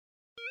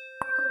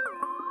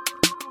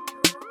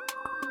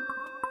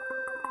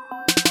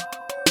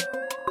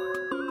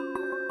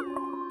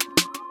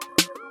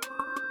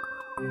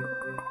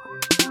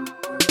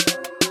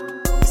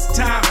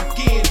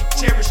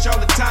cherish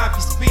all the time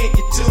you spend,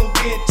 you tuned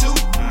in too.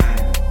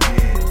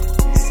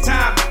 It's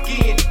time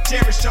again to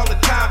cherish all the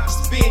time you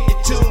spend, you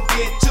tuned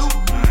in too.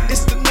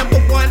 It's the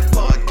 #1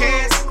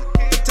 podcast.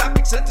 The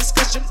topics of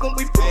discussion when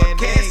we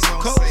broadcast.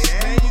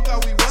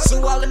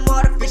 So all them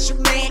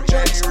artificial man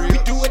jokes, we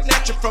do it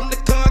natural from the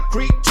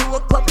concrete to a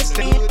corporate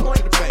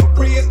standpoint.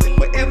 Real,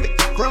 wherever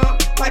you're from,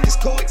 life is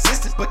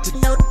coexistence, but to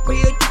know the real,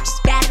 you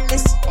just gotta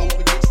listen.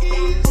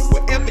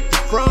 Wherever you're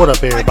from. What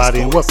up, everybody,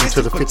 and welcome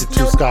to the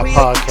 52 Scott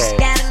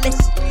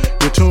Podcast.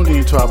 You're tuned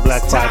in to our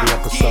Black Friday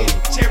episode.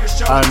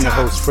 I'm your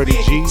host, Freddie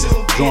G,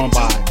 joined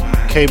by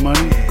K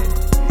Money,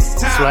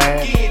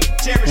 Slash,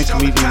 and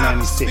Comedian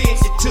 96.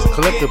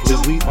 Collectively,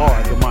 we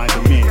are the Mind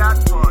of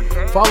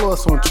Men. Follow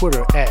us on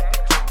Twitter at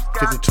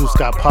 52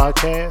 Scott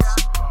Podcast,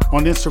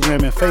 on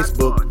Instagram and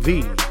Facebook,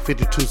 the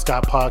 52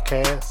 Scott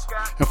Podcast,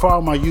 and for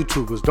all my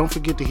YouTubers, don't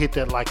forget to hit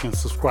that like and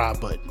subscribe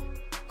button.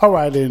 All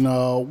right, and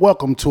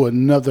welcome to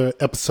another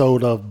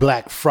episode of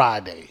Black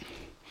Friday.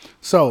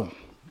 So,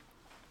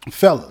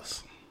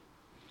 fellas,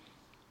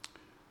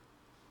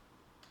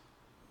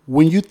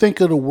 when you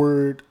think of the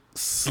word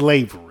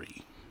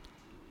slavery,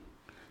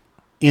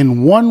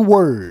 in one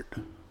word,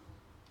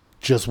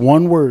 just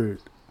one word,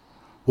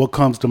 what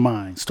comes to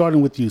mind?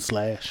 Starting with you,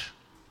 Slash.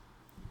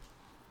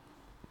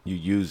 You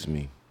use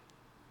me.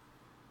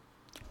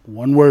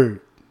 One word.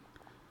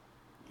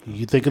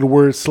 You think of the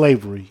word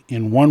slavery.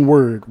 In one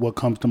word, what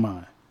comes to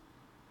mind?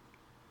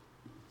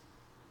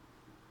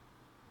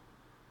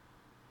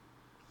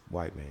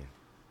 White man.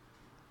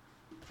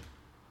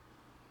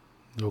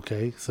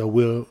 Okay, so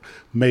we'll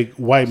make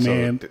white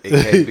man. So it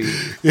can't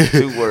be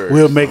 2 words.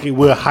 We'll make it.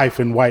 We'll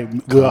hyphen white.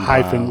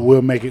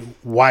 We'll make it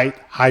white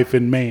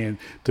hyphen man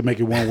to make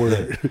it one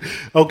word.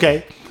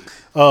 Okay.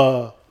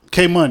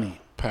 K Money.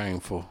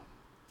 Painful.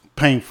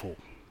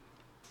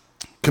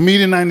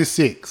 Comedian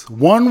 96.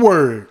 One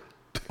word.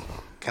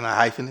 Can I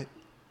hyphen it?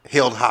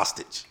 Held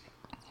hostage.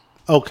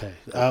 Okay,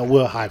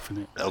 we'll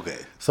hyphen it. Okay.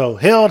 So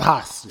held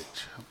hostage.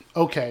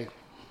 Okay.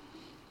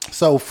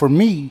 So for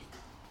me,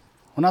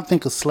 when I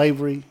think of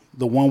slavery,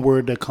 the one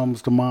word that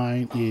comes to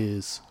mind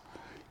is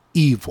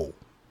evil.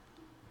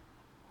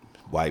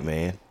 White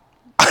man.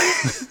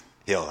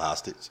 Held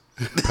hostage.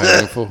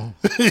 Painful.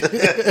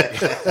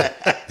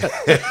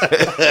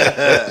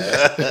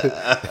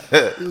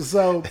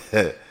 So,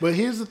 but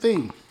here's the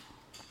thing.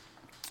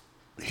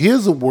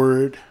 Here's a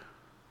word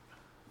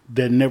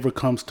that never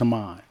comes to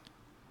mind.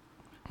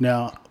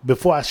 Now,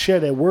 before I share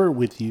that word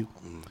with you,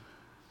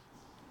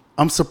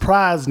 I'm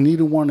surprised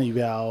neither one of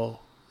y'all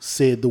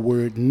said the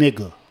word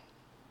nigga.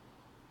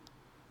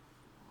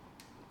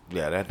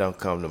 Yeah, that don't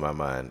come to my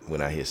mind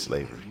when I hear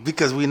slavery.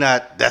 Because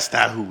that's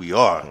not who we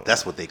are.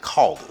 That's what they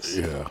called us.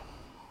 Yeah.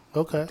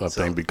 Okay. I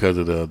think because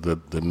of the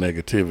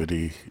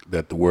negativity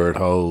that the word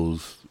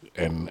holds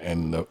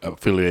and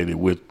affiliated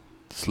with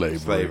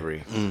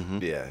slavery. Mm-hmm.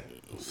 Yeah.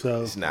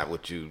 So it's not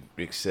what you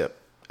expect.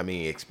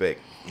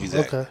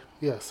 Exactly. Okay.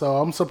 Yeah. So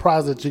I'm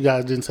surprised that you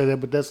guys didn't say that,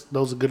 but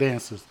those are good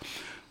answers.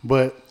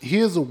 But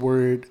here's a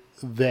word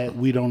that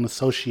we don't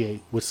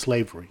associate with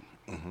slavery.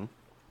 Mm-hmm.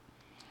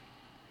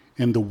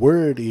 And the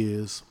word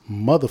is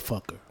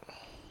motherfucker.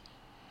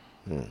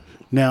 Mm.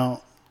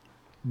 Now,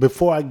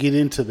 before I get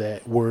into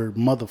that word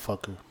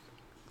motherfucker,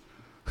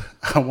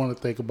 I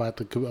want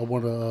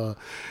to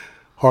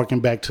harken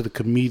back to the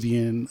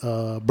comedian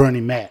Bernie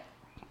Mac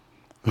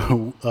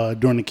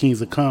during the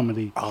Kings of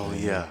Comedy. Oh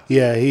yeah.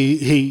 Yeah,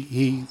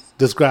 he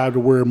described the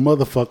word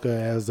motherfucker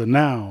as a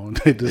noun.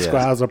 It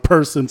describes a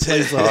person,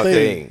 place, or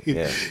thing.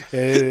 Yeah.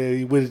 And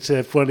he went to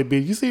that funny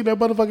bit. You see that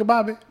motherfucking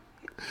Bobby?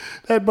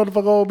 That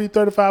motherfucker owe me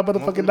 $35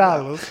 motherfucking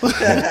dollars.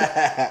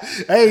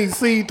 I ain't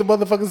seen the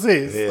motherfucker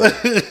since.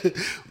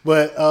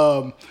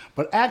 Yeah.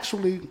 But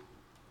actually,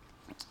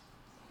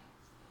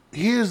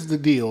 here's the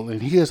deal,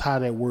 and here's how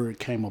that word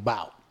came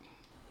about.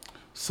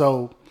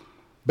 So,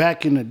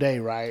 back in the day,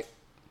 right,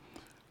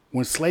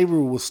 when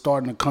slavery was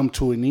starting to come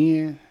to an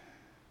end,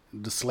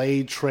 the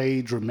slave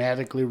trade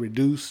dramatically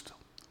reduced.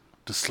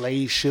 The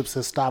slave ships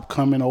had stopped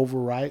coming over,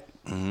 right?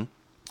 Mm-hmm.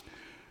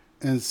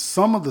 And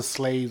some of the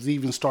slaves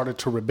even started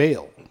to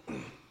rebel.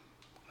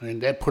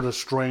 And that put a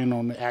strain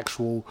on the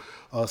actual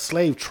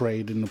slave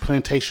trade. And the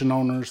plantation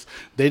owners,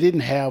 they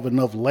didn't have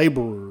enough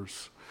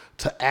laborers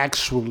to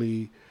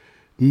actually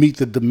meet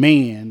the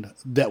demand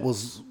that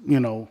was,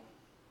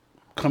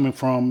 coming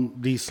from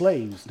these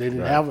slaves. They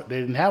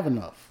didn't have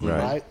enough,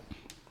 right?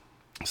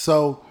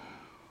 So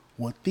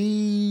what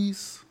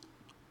these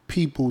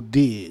people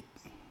did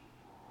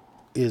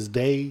is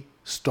they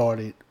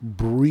started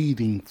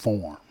breeding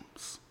forms.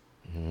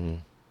 Mm-hmm.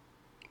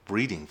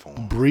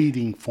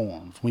 Breeding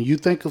forms. When you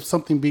think of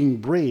something being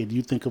bred,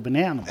 you think of an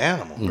animal.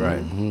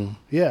 Right. Mm-hmm.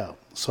 Yeah.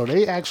 So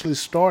they actually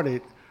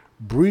started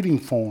breeding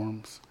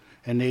forms,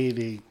 and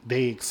they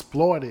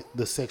exploited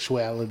the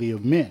sexuality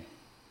of men.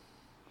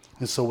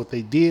 And so what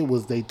they did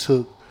was they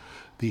took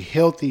the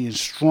healthy and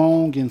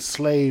strong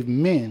enslaved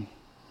men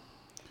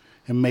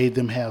and made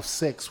them have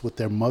sex with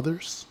their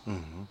mothers,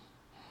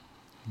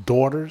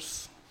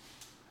 daughters,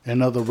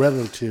 and other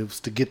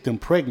relatives to get them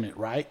pregnant,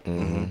 right?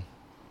 Mm-hmm.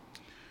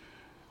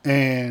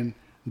 And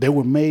they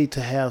were made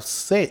to have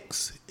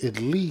sex at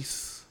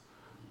least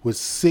with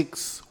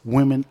 6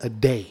 women a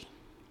day.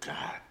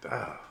 God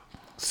damn.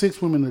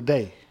 6 women a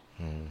day.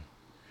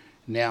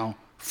 Now,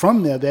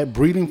 from there, that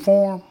breeding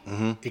form,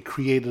 it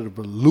created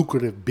a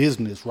lucrative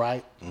business,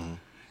 right?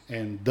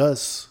 And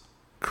thus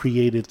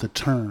created the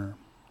term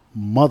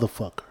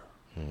motherfucker.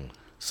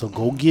 So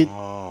go get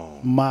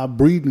my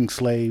breeding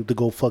slave to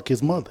go fuck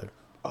his mother.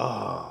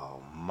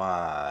 Oh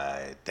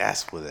my,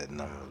 that's where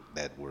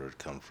that word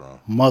comes from.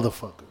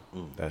 Motherfucker.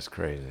 That's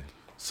crazy.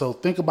 So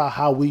think about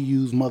how we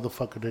use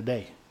motherfucker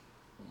today.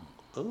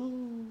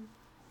 Ooh.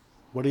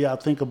 What do y'all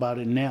think about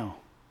it now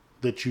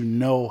that you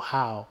know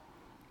how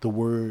the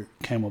word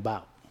came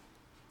about?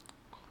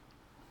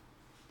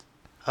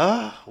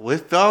 Well,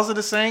 it falls in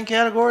the same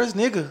category as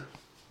nigga,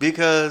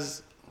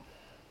 because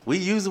we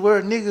use the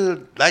word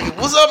nigga like,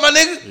 what's up, my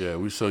nigga? Yeah,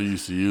 we so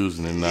used to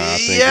using it now. I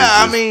think Yeah,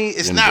 it's I mean,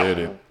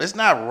 it's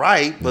not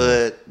right,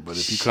 but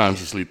if you're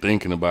consciously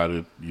thinking about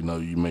it, you know,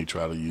 you may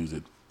try to use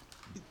it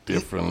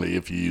differently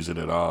if you use it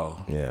at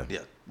all. Yeah. yeah.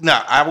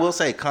 Now, I will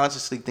say,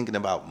 consciously thinking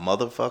about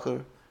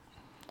motherfucker,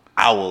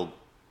 I will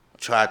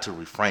try to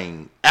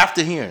refrain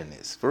after hearing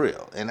this, for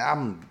real. And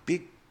I'm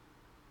big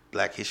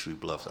Black History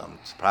buff, so I'm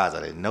surprised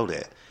I didn't know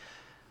that.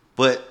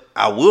 But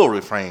I will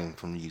refrain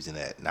from using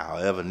that. Now,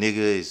 however, nigga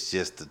is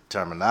just the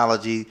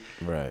terminology.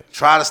 Right.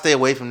 Try to stay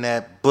away from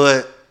that.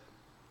 But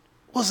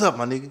what's up,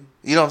 my nigga?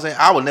 You know what I'm saying?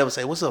 I would never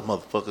say, what's up,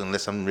 motherfucker,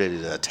 unless I'm ready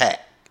to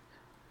attack.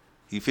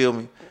 You feel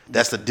me?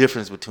 That's the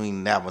difference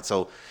between that one.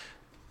 So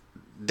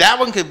that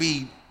one could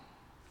be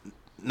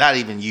not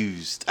even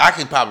used. I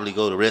can probably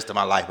go the rest of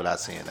my life without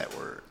saying that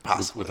word.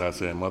 Possibly. Without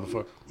saying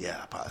motherfucker?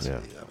 Yeah,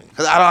 possibly. Yeah. I mean,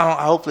 because I don't.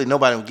 Hopefully,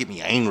 nobody will get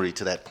me angry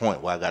to that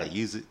point where I gotta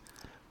use it.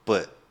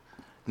 But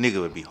nigga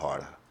would be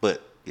harder.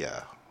 But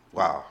yeah,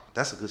 wow,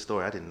 that's a good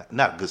story. I didn't.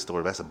 Not a good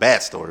story. That's a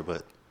bad story.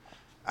 But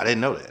I didn't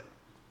know that.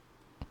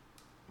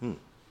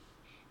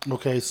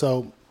 Okay,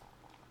 so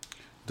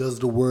does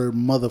the word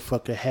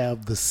motherfucker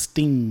have the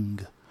sting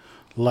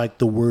like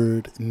the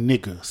word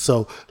nigger?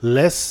 So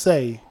let's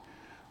say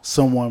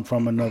someone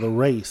from another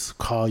race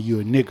call you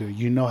a nigger.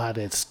 You know how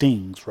that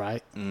stings,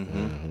 right?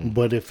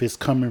 But if it's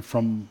coming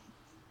from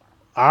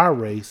our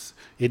race,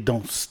 it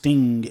don't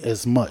sting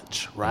as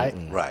much, right?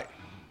 Right.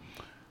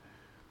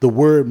 The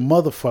word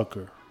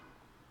motherfucker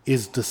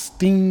is the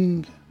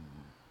sting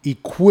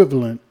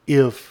equivalent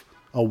if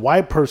a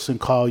white person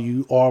call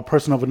you or a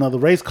person of another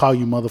race call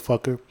you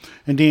motherfucker,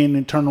 and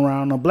then turn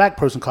around and a black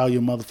person call you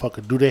a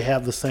motherfucker. Do they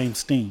have the same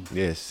sting?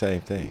 Yes,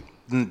 same thing.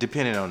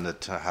 Depending on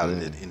how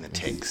it in the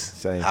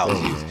text, Same how thing,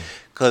 it's used. man.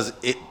 Because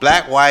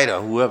black, white,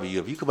 or whoever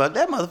if you come out,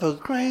 that motherfucker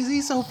crazy,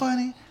 he's so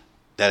funny,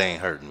 that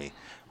ain't hurting me.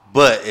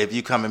 But if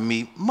you come at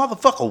me,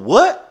 motherfucker,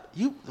 what?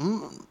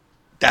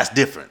 That's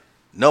different.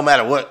 No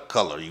matter what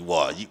color you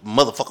are,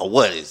 motherfucker,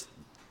 what is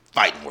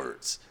fighting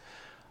words.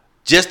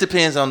 Just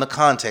depends on the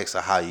context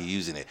of how you're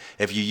using it.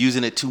 If you're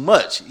using it too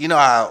much, you know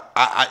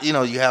how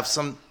you have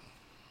some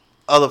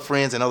other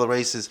friends and other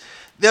races.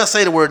 They'll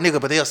say the word nigga,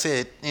 but they'll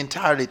say it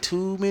entirely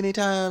too many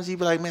times. You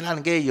be like, man, I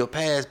done gave you a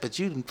pass, but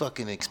you done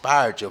fucking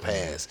expired your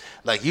pass.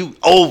 Like, you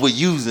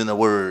overusing the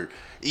word.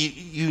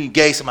 You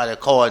gave somebody a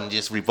card and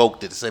just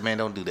revoked it and say, man,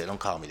 don't do that. Don't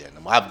call me that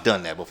no more. I've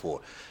done that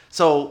before.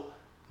 So,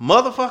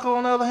 motherfucker,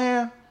 on the other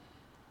hand,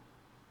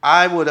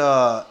 I would,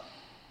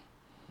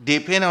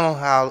 depending on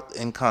how,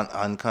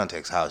 on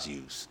context, how it's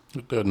used.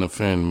 It doesn't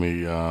offend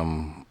me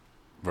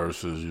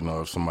versus,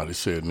 if somebody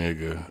said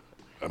nigga,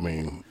 I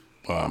mean,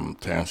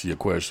 to answer your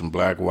question,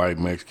 black, white,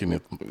 Mexican,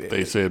 if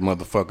they said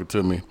motherfucker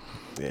to me,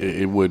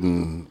 it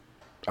wouldn't,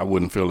 I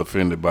wouldn't feel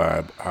offended by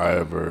it.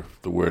 However,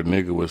 if the word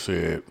nigga was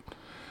said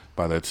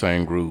by that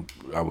same group,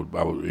 I would,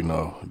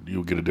 you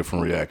would get a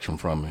different reaction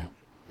from me.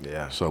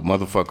 Yeah. So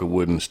motherfucker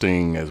wouldn't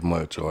sting as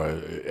much, or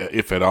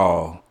if at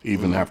all,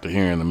 even after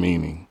hearing the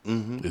meaning,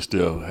 it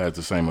still has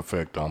the same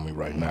effect on me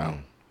right now.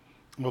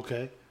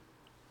 Okay.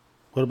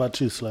 What about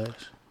you,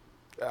 Slash?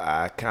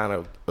 I kind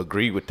of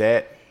agree with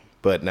that.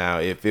 But now,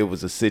 if it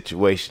was a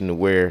situation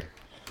where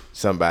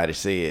somebody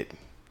said,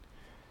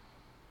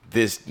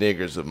 this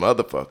nigger's a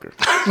motherfucker,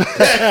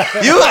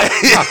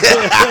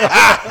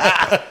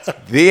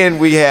 then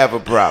we have a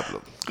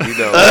problem. I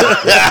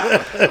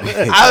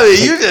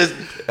mean, you just...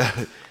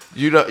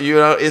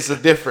 it's a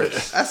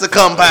difference. That's a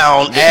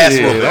compound ass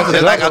whooping.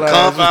 That's like a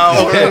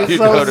compound. Okay,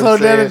 so now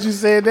that you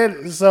said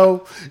that,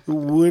 so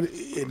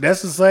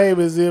that's the same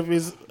as if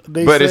it's.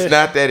 It's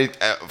not that it.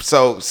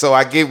 So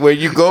I get where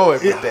you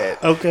going with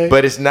that. Okay,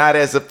 but it's not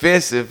as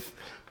offensive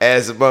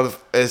as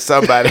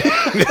somebody.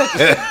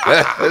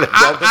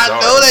 I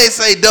know they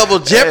say double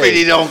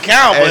jeopardy don't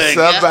count, but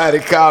somebody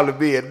calling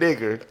me a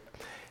nigger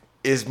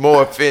is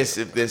more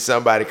offensive than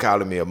somebody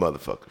calling me a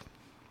motherfucker.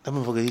 That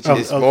motherfucker hit you.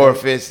 It's more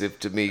offensive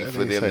to me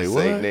for them to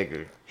say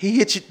nigger. He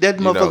hit you. That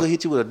motherfucker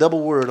hit you with a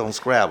double word on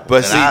Scrabble.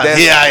 But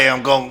here I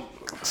am going to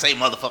say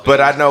motherfucker.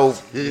 But I know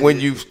when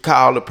you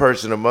call a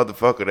person a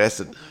motherfucker, that's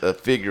a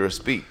figure of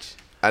speech.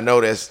 I know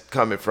that's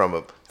coming from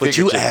a but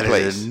you added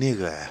place. a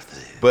nigga after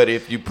that. But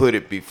if you put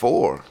it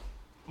before,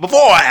 Before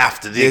or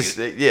after this?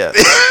 Yeah,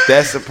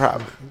 that's the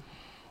problem.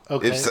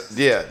 Okay.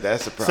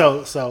 That's the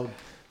problem. So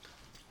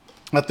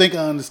I think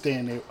I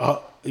understand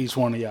each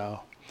one of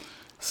y'all.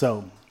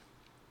 So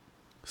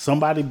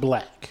somebody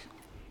black,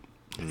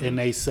 and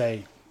they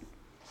say,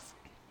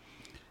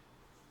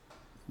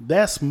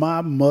 "That's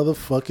my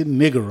motherfucking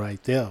nigga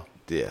right there."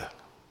 Yeah,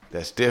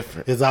 that's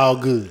different. It's all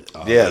good.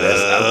 Yeah,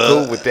 I'm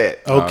cool with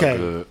that. Okay.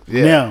 good.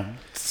 Yeah. Now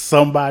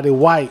somebody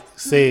white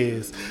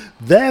says,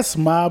 "That's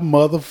my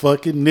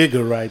motherfucking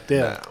nigga right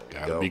there."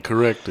 Gotta be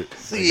corrected.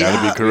 See,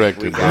 Gotta be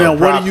corrected. got- bro. Now,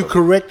 what are problem. you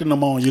correcting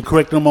them on? You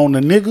correcting them on the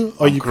nigga,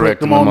 or you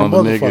correcting them on the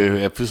nigga.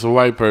 motherfucker? If it's a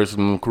white person,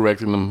 I'm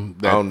correcting them.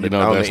 That, On the-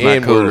 on that's the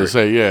not cool to N-word.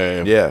 say.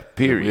 Yeah. Yeah,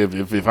 period.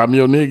 If I'm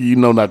your nigga, you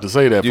know not to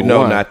say that. You for know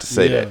one. not to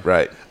say Yeah. that,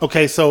 right?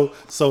 Okay, so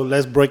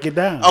let's break it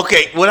down.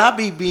 Okay, would I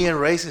be being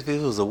racist if it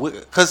was a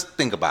wigger? Because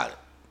think about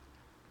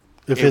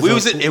it. if we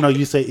was in- no,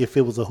 you say if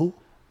it was a who?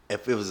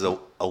 If it was a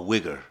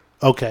wigger,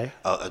 Okay,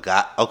 a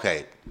guy,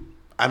 okay,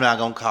 I'm not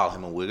going to call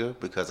him a wigger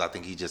because I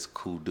think he's just a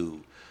cool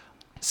dude.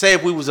 Say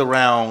if we was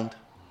around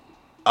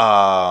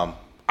our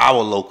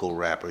local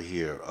rapper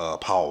here,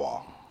 Paul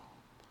Wall.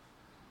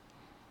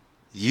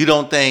 You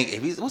don't think,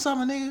 if he's, what's up,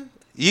 my nigga?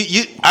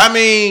 I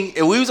mean,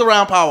 if we was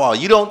around Paul Wall,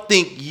 you don't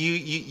think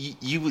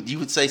you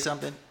would say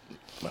something?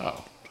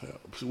 No.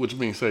 What you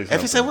mean say something?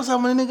 If he said, what's up,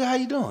 my nigga, how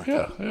you doing?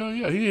 Yeah, hell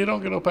yeah. He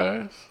don't get no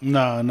pass. no,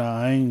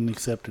 I ain't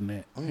accepting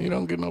that. He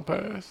don't get no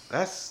pass.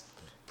 That's,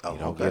 oh,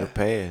 Don't okay. get a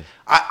pass.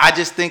 I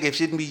just think it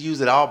shouldn't be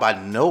used at all by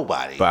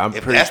nobody. But I'm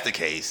if pretty- that's the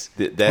case,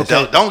 That's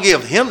don't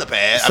give him the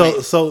pass. So I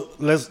mean, so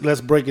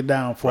let's break it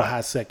down for a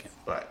hot second.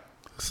 right.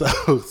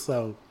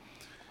 So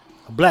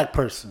a black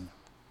person,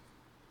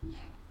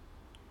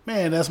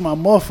 man, that's my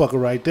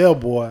motherfucker right there,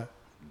 boy.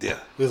 Yeah,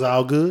 It's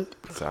all good.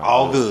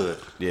 all good.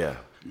 Yeah.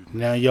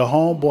 Now your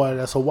homeboy,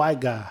 that's a white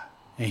guy,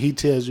 and he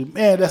tells you,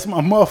 man, that's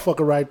my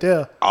motherfucker right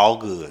there. All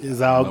good.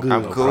 It's all good.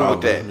 I'm cool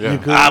with that. Yeah. You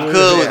good I'm with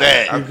cool it? with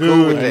that. I'm You cool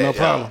good? with Ain't that. no yeah.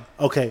 problem.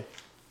 Okay,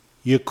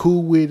 you're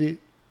cool with it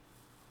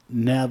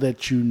now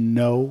that you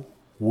know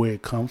where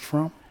it comes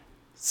from.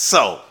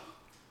 So,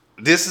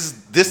 this is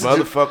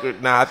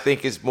Motherfucker, now I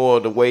think it's more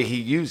the way he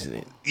using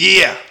it.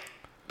 yeah,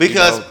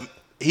 because You know.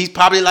 he's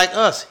probably like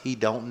us. He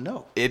don't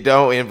know It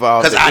don't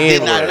involve because the I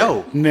did N-word. not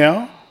know.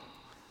 Now,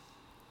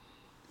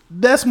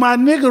 that's my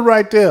nigga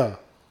right there,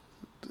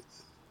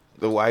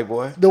 The white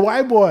boy. the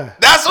white boy.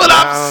 That's what No,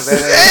 I'm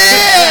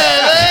that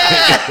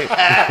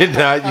saying.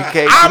 No, you can't. do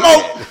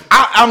that.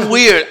 I'm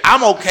weird.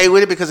 I'm okay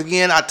with it because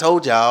again, I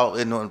told y'all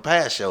in the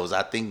past shows,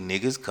 I think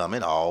niggas come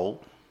in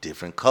all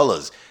different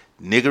colors.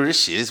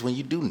 Niggerish shit is when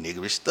you do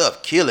niggerish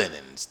stuff, killing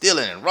and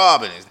stealing and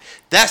robbing.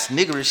 That's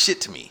niggerish shit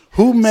to me.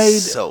 Who made?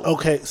 So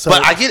Okay, so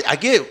but I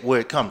get where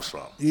it comes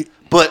from. You-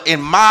 But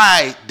in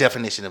my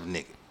definition of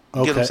nigga,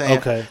 you get what I'm saying?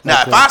 okay,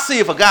 Now, okay. if I see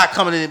if a guy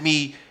coming at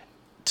me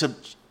to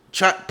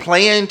try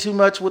playing too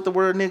much with the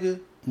word nigga,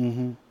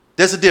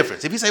 there's a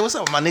difference. If he say, "What's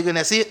up, my nigga," and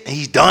that's it, and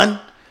he's done,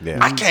 Yeah.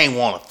 I can't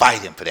want to fight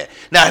him for that.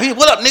 Now, if he,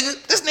 "What up,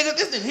 nigga? This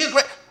nigga, he's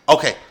great."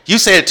 Okay, you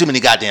said it too many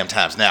goddamn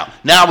times. Now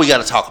we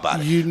got to talk about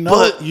it.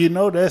 you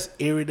know that's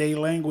everyday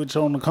language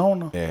on the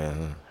corner. Yeah,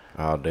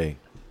 all day.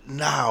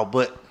 No,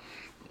 but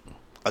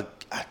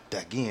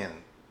again,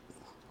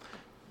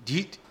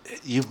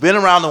 you've been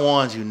around the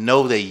ones you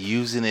know they're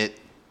using it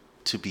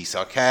to be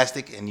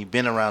sarcastic, and you've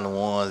been around the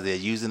ones they're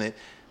using it.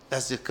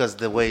 That's just because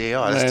the way they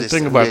are. That's Man, just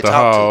think the way about they the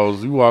talk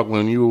to you. halls.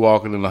 When you were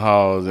walking in the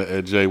halls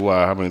at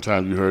JY, how many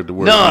times you heard the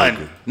word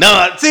nigga?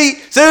 None. See,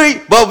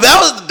 well,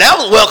 that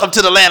was welcome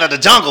to the land of the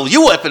jungle.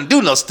 You wasn't finna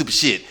do no stupid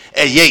shit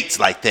at Yates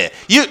like that.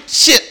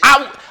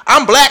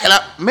 I'm black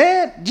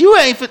and you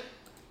ain't fit.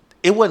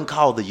 It wasn't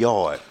called the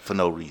yard for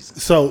no reason.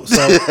 So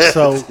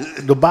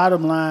the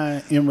bottom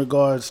line in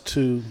regards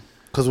to,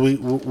 because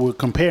we're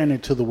comparing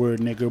it to the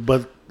word nigger,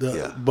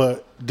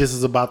 but this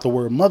is about the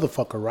word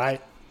motherfucker,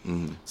 right?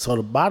 Mm-hmm. So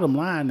the bottom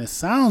line, it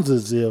sounds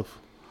as if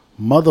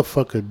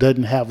motherfucker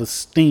doesn't have a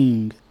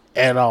sting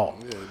at all,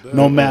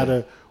 no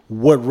matter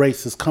what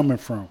race is coming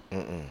from.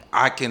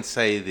 I can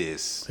say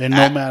this, And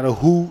no matter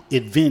who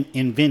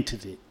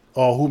invented it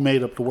or who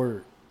made up the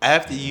word.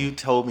 after you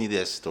told me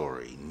that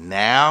story,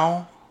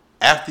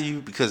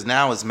 because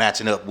now it's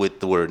matching up with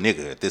the word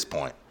nigga at this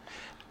point.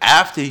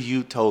 After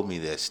you told me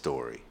that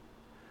story,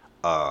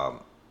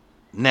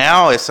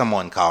 now if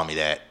someone called me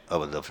that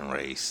of a different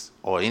race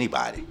or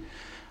anybody,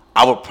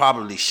 I would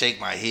probably shake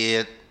my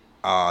head.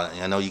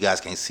 I know you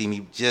guys can't see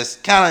me,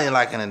 just kind of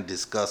like in a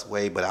disgust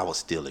way, but I would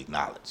still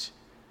acknowledge.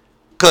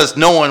 Because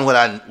knowing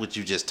what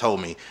you just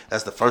told me,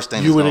 that's the first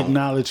thing. You would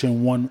acknowledge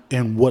in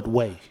what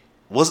way?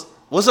 What's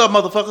up,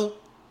 motherfucker?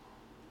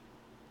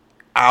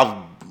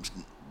 I'll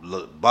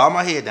bow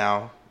my head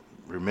down,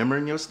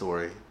 remembering your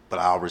story, but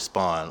I'll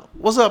respond,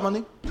 "What's up, my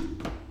nigga?"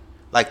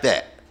 Like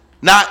that.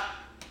 Not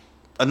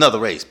another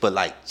race, but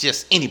like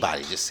just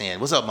anybody just saying,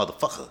 "What's up,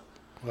 motherfucker?"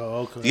 Oh,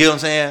 okay. You know what I'm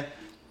saying?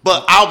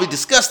 But I'll be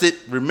disgusted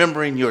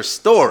remembering your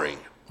story,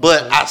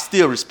 but I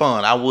still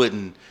respond. I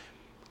wouldn't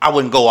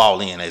go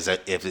all in as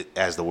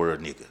the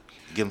word nigga.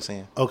 Get what I'm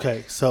saying?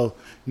 Okay, so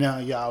now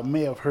y'all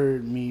may have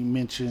heard me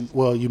mention,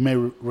 well, you may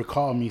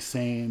recall me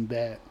saying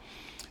that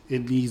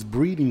in these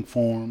breeding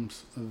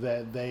forms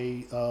that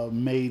they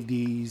made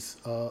these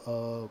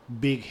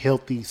big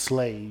healthy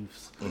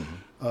slaves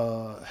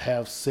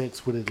have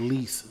sex with at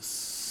least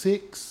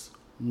 6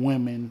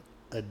 women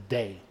a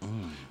day,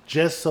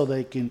 just so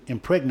they can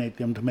impregnate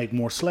them to make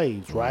more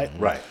slaves, right?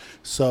 Right.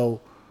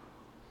 So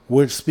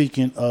we're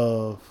speaking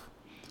of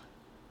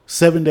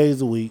 7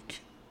 days a week,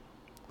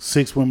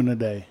 6 women a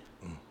day.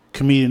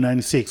 Comedian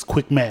 96,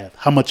 quick math.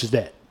 How much is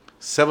that?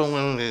 7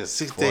 women,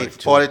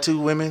 42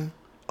 women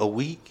a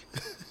week.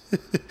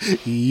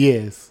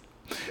 Yes.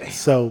 Damn.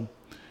 So,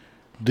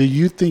 do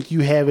you think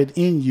you have it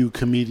in you,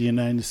 Comedian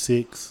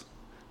 96,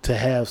 to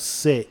have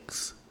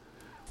sex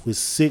with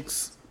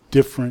 6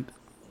 different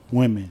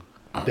women?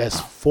 That's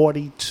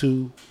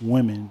 42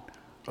 women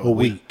a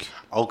week.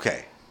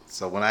 Okay.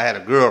 So, when I had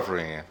a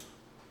girlfriend,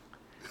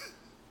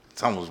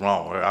 something was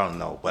wrong with her. I don't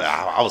know. But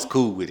I was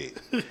cool with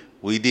it.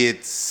 We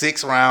did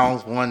 6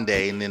 rounds one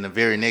day, and then the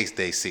very next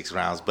day 6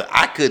 rounds. But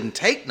I couldn't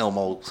take no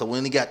more, so we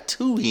only got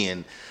 2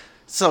 in.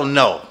 So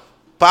no,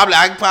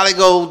 I can probably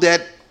go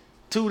that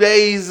 2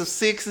 days of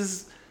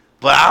 6s,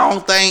 but I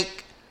don't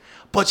think.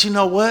 But you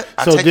know what?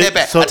 I take that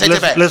back. I take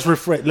that back. Let's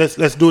refresh.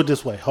 Let's do it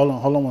this way. Hold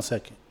on 1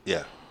 second.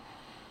 Yeah.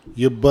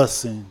 You're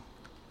busting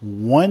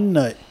 1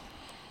 nut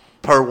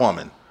Per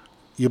woman.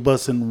 You're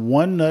busting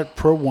 1 nut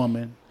per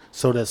woman,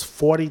 so that's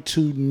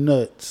 42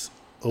 nuts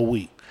a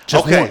week.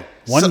 Just okay.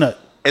 One nut.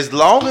 As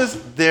long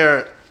as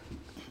they're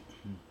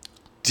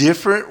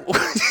different,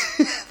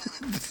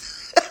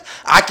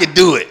 I can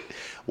do it.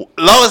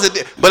 Long as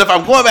but if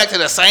I'm going back to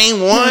the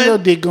same one, your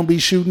dick gonna be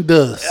shooting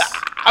dust.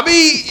 I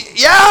mean,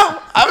 yeah.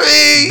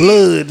 I mean,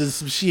 blood and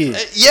some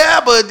shit.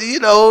 Yeah, but you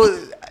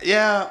know,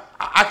 yeah.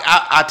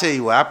 I tell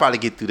you what, I probably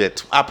get through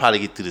that. I probably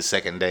get through the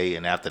second day,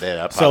 and after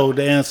that, so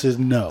the answer is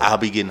no. I'll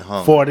be getting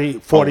hung.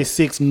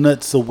 46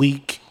 nuts a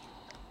week.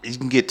 You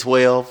can get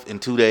 12 in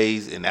 2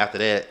 days, and after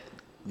that,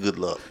 good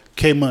luck.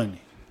 K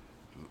Money.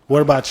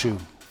 What about you?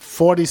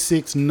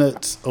 46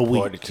 nuts a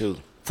week.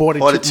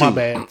 42. My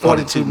bad.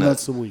 42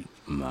 nuts a week.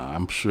 Nah,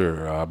 I'm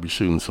sure I'll be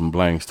shooting some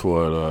blanks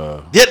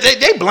toward. Yeah,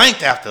 they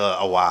blanked after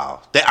a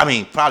while.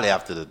 Probably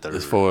after the third.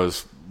 As far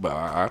as,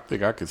 I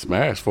think I could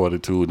smash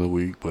 42 in a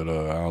week, but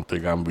I don't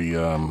think I'm be.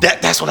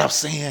 That's what I'm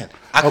saying.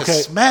 I could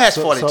smash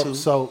 42.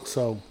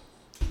 So,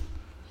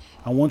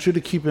 I want you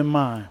to keep in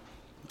mind.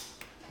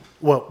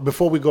 Well,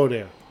 before we go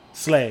there,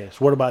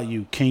 Slash, what about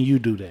you? Can you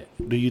do that?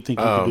 Do you think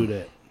you can do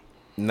that?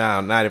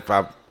 No, not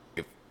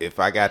if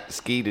I got the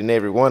skeet in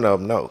every one of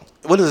them. No.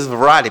 What is a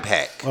variety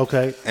pack?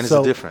 Okay, and it's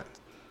a different.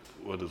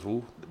 What is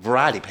who?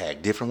 Variety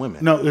pack, different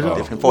women. No,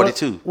 different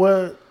 42.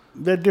 Well,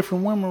 they're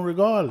different women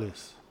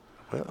regardless.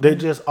 Well, they're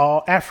just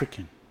all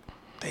African.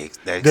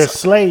 They're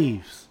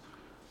slaves.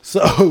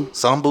 So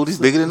some booties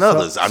bigger than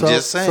others. I'm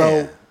just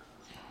saying. So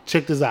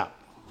check this out.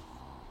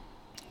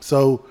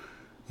 So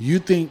you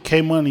think,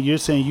 K Money, you're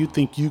saying you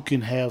think you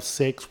can have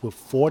sex with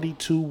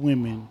 42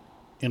 women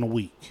in a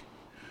week,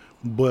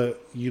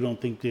 but you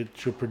don't think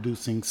that you're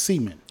producing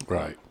semen.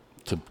 Right.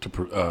 To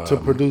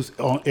produce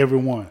on every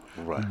one.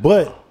 Right.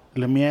 But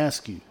let me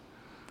ask you,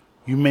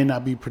 you may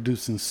not be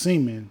producing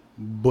semen,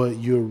 but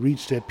you'll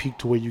reach that peak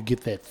to where you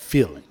get that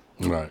feeling.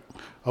 Right.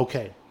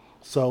 Okay.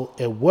 So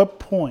at what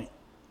point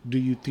do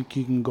you think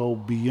you can go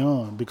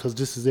beyond? Because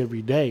this is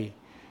every day,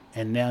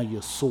 and now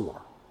you're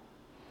sore.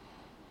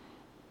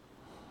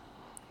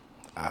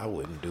 I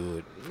wouldn't do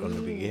it from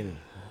the beginning.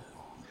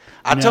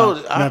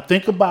 Now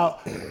think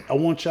about, I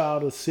want y'all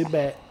to sit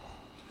back,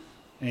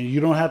 and you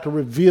don't have to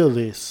reveal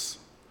this,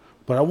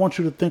 but I want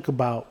you to think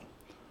about,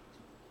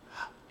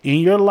 in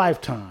your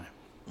lifetime,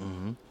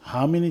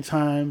 how many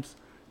times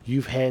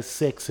you've had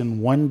sex in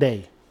one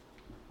day,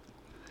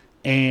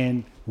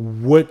 and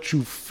what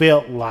you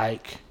felt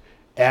like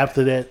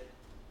after that.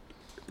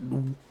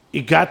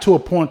 It got to a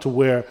point to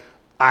where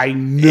I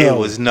know it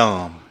was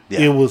numb. Yeah.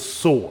 It was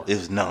sore. It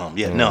was numb.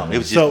 Yeah, numb. It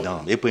was just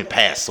numb. It went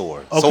past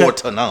sore. Okay. Sore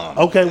to numb.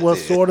 Okay, well,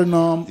 sore to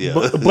numb.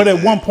 Yeah. But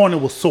at one point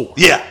it was sore.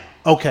 Yeah.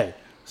 Okay,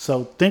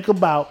 so think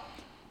about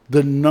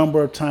the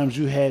number of times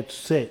you had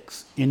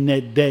sex in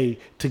that day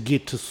to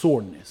get to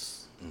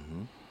soreness.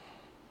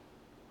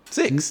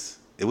 6.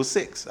 It was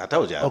 6. I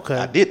told you. Okay.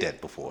 I did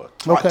that before.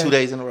 2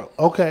 days in a row.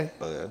 Okay.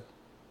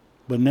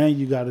 But now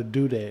you got to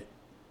do that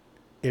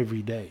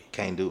every day.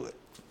 Can't do it.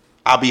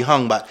 I'll be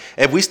hung by.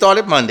 If we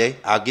started Monday,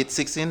 I'll get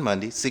 6 in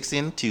Monday, 6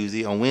 in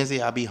Tuesday. On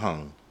Wednesday, I'll be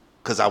hung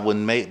because I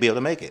wouldn't be able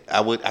to make it.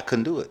 I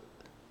couldn't do it.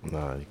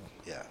 No.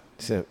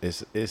 Yeah.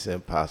 It's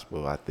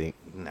impossible. I think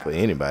for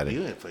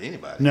anybody. For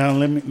anybody. Now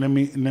let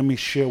me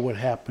share what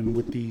happened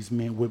with these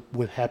men.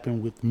 What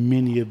happened with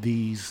many of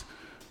these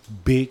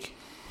big,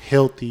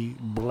 healthy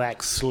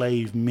black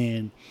slave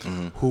men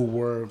who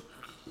were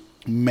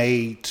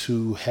made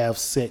to have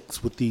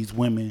sex with these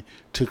women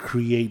to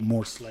create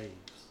more slaves.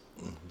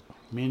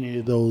 Many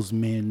of those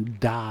men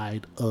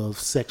died of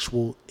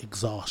sexual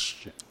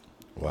exhaustion.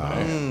 Wow.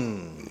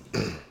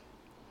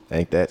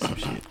 Ain't that some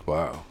shit?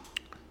 Wow.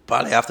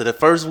 Probably after the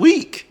first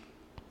week.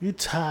 You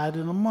tired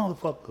in a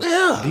motherfucker.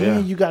 Yeah.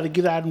 Then you got to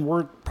get out and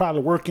work,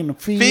 probably work in the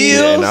field.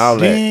 And all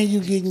that. Then you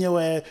getting your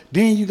ass.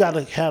 Then you got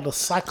to have the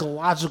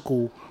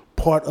psychological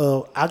part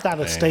of I got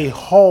to stay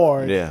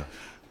hard. Yeah.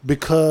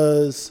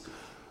 Because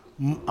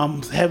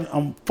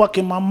I'm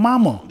fucking my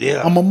mama.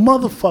 Yeah. I'm a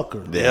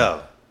motherfucker.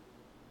 Yeah.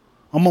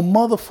 I'm a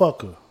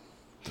motherfucker.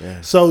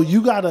 Yeah. So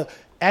you gotta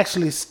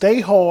actually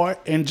stay hard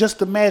and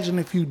just imagine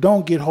if you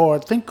don't get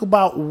hard. Think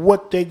about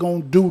what they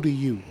gonna do to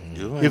you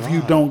if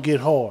you don't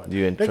get hard.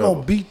 You in They trouble.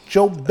 gonna beat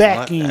your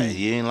back in. Hey,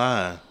 you ain't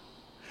lying.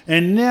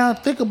 And now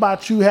think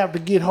about you have to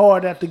get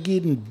hard after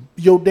getting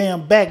your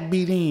damn back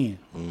beat in.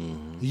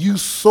 You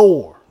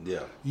sore. Yeah.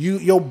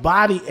 Your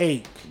body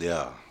ache.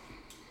 Yeah.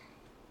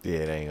 Yeah,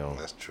 it ain't gonna.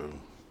 That's true.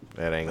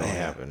 That ain't gonna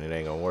happen. It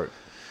ain't gonna work.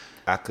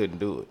 I couldn't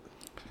do it.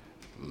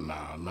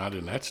 Nah, not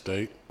in that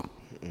state.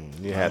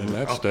 You Not had in to.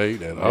 that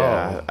state at all.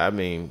 Yeah, I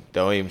mean,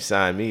 don't even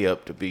sign me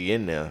up to be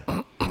in there.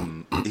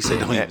 He said,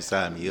 "Don't even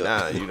sign me up."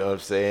 Nah, you know what I'm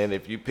saying?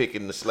 If you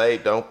picking the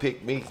slave, don't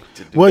pick me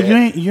to do Well,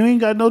 that. you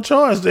ain't got no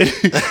choice.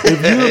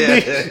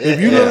 If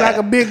you look like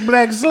a big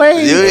black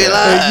slave, You ain't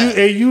lying.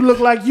 and you look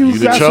like you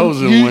the got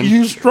chosen some, one.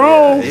 you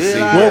strong.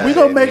 Yeah, you Well, we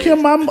gonna make him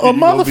a gonna be the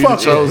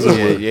motherfucker. chosen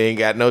Yeah, you ain't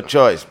got no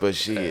choice, but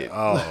shit.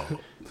 Oh,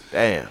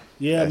 Damn.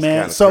 Yeah, That's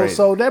man. kinda So crazy.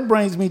 so that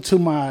brings me to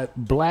my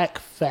black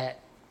fact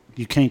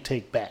you can't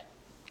take back.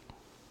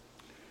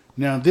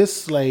 Now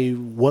this slave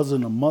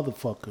wasn't a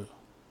motherfucker,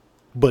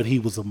 but he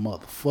was a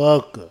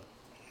motherfucker.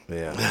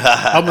 Yeah.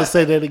 I'm gonna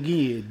say that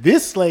again.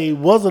 This slave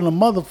wasn't a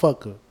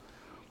motherfucker,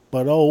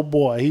 but oh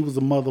boy, he was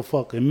a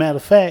motherfucker. And matter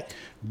of fact,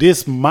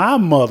 this my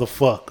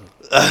motherfucker.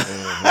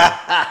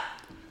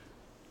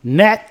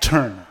 Nat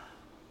Turner.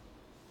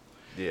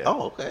 Yeah.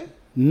 Oh, okay.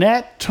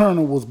 Nat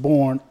Turner was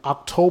born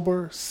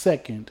October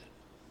 2nd,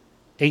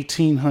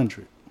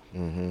 1800.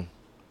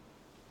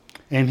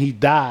 And he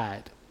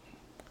died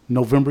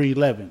November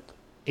 11th,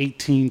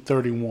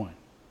 1831.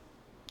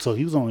 So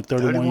he was only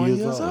 31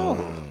 years old.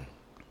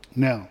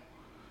 Now,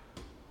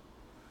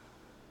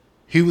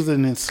 he was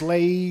an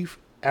enslaved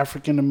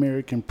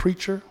African-American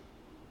preacher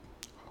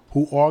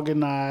who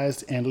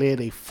organized and led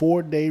a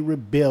 4-day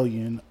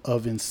rebellion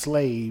of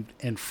enslaved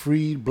and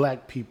freed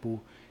black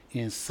people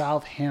in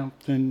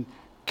Southampton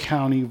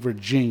County,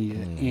 Virginia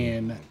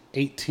in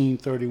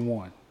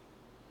 1831.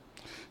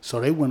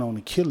 So they went on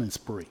a killing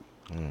spree.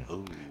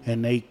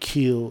 And they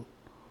killed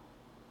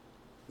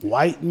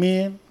white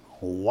men,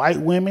 white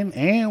women,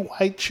 and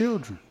white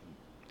children.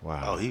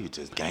 Wow. Oh, he was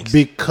just gangster.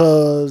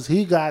 Because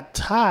he got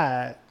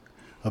tired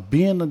of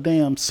being a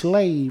damn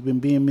slave and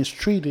being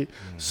mistreated.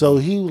 So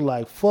he was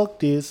like, fuck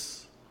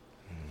this.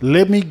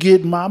 Let me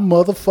get my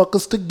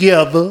motherfuckers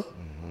together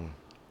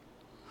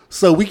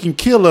so we can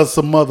kill us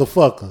some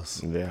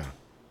motherfuckers. Yeah.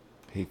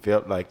 He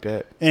felt like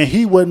that. And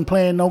he wasn't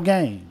playing no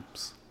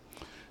games.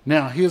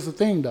 Now, here's the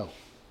thing, though.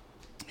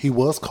 He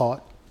was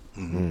caught.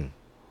 And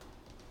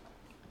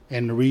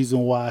the reason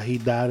why he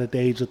died at the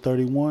age of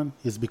 31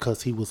 is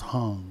because he was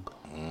hung.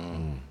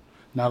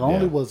 Not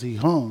only was he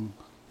hung,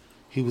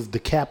 he was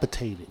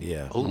decapitated.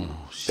 Yeah. Oh,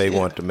 They shit.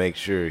 want to make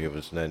sure there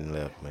was nothing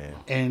left, man.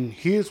 And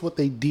here's what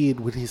they did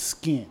with his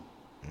skin.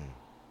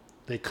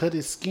 They cut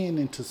his skin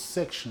into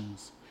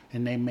sections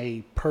and they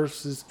made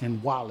purses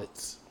and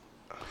wallets.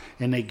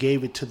 And they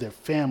gave it to their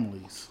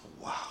families.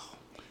 Wow.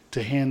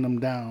 To hand them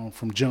down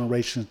from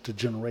generation to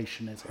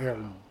generation as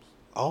heirlooms.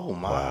 Oh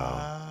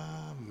my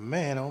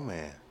man! Oh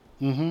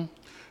man!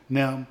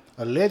 Now,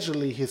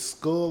 allegedly, his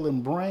skull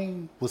and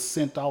brain was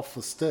sent off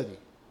for study.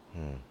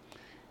 And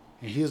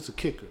here's the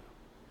kicker.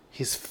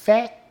 His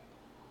fat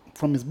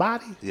from his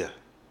body Yeah.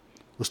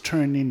 was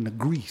turned into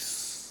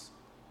grease.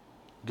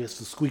 Gets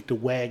to squeak the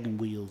wagon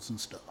wheels and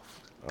stuff.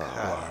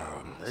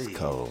 It's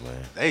cold,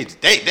 man.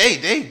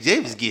 They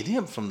was getting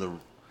him from the.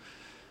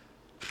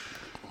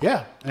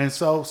 Yeah, and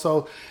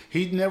so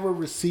he never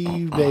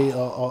received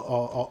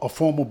a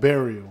formal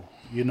burial.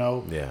 You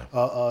know,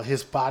 Yeah.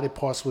 His body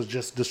parts was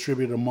just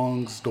distributed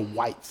amongst the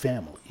white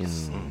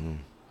families.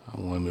 I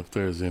wonder if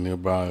there's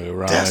anybody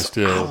around That's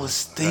still. I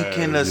was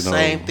thinking the you know,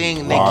 same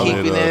thing. They wallet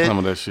keeping or it. some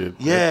of that shit.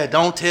 Yeah,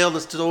 don't tell the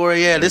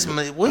story. Yeah, this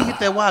where you get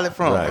that wallet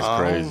from? Right, it's I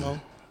don't Crazy.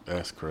 know.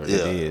 That's crazy.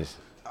 Yeah. It is.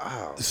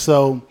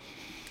 So,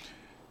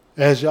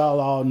 as y'all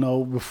all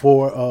know,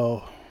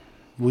 before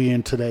we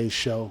in today's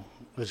show,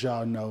 as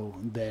y'all know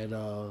that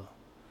a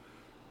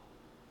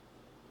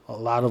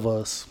lot of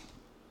us,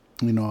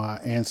 you know, our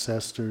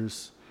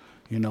ancestors,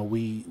 you know,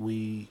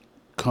 we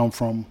come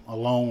from a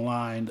long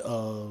line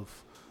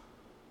of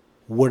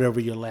whatever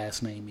your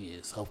last name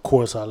is. Of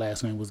course, our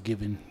last name was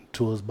given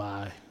to us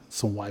by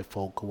some white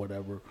folk or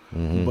whatever,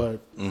 but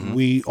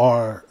we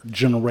are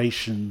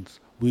generations.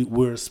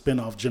 We're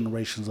spin-off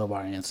generations of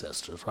our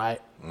ancestors,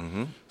 right?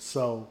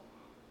 So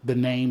the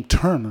name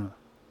Turner,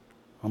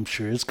 I'm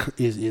sure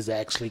is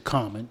actually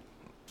common,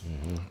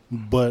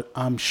 but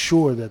I'm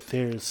sure that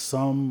there's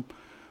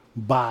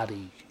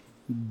somebody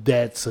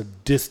that's a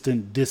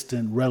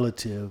distant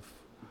relative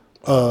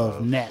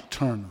of Nat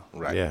Turner.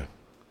 Right. Yeah.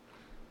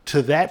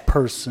 To that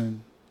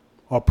person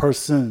or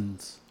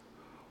persons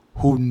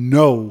who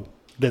know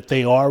that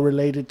they are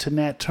related to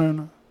Nat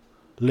Turner,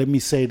 let me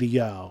say to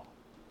y'all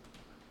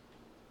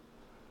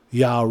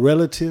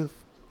relative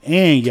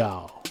and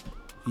y'all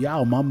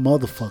my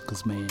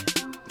motherfuckers, man.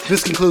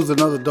 This concludes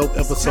another dope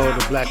episode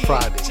of Black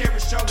Friday.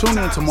 Tune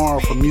in tomorrow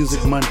for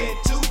Music Monday.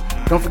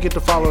 Don't forget to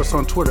follow us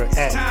on Twitter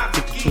at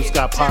 52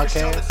 Scott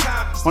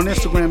Podcast, on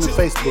Instagram and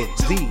Facebook,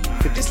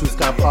 the 52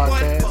 Scott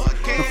Podcast,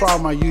 and follow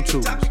my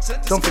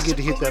YouTubers. Don't forget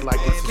to hit that like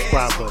and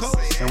subscribe button.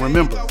 And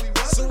remember,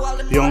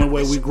 the only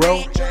way we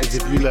grow is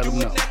if you let them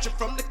know.